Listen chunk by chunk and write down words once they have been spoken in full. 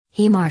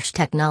Hemarsh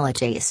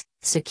Technologies,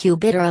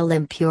 Sacubitril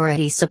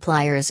impurity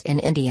suppliers in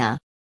India.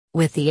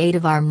 With the aid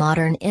of our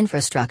modern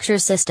infrastructure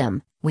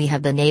system, we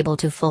have been able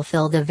to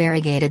fulfill the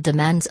variegated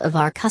demands of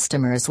our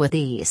customers with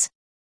ease.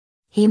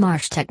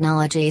 Hemarsh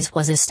Technologies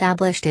was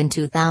established in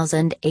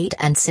 2008,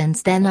 and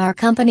since then our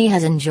company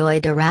has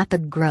enjoyed a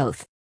rapid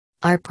growth.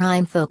 Our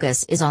prime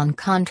focus is on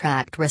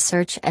contract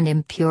research and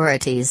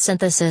impurities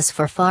synthesis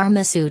for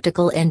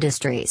pharmaceutical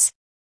industries.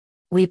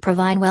 We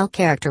provide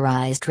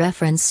well-characterized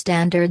reference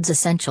standards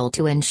essential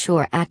to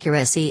ensure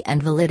accuracy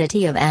and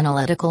validity of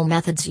analytical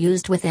methods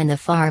used within the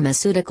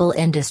pharmaceutical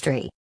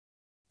industry.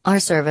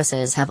 Our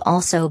services have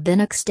also been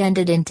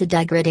extended into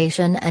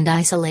degradation and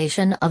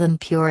isolation of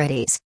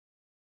impurities.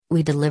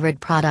 We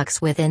delivered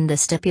products within the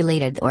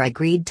stipulated or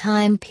agreed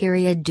time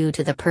period due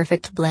to the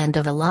perfect blend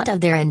of a lot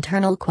of their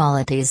internal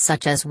qualities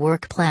such as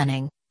work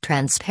planning,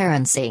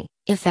 transparency,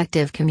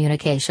 effective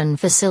communication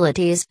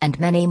facilities, and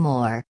many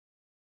more.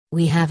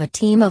 We have a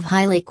team of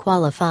highly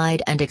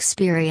qualified and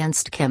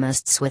experienced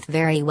chemists with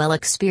very well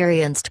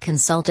experienced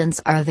consultants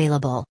are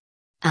available.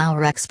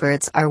 Our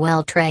experts are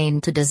well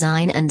trained to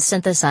design and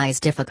synthesize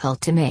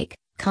difficult to make,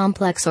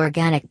 complex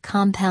organic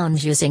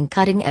compounds using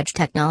cutting-edge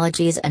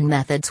technologies and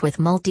methods with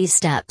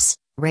multi-steps,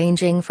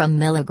 ranging from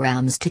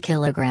milligrams to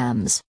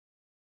kilograms.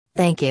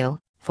 Thank you.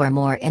 For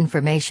more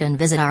information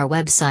visit our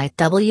website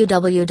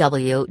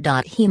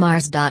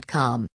www.hemarsh.com.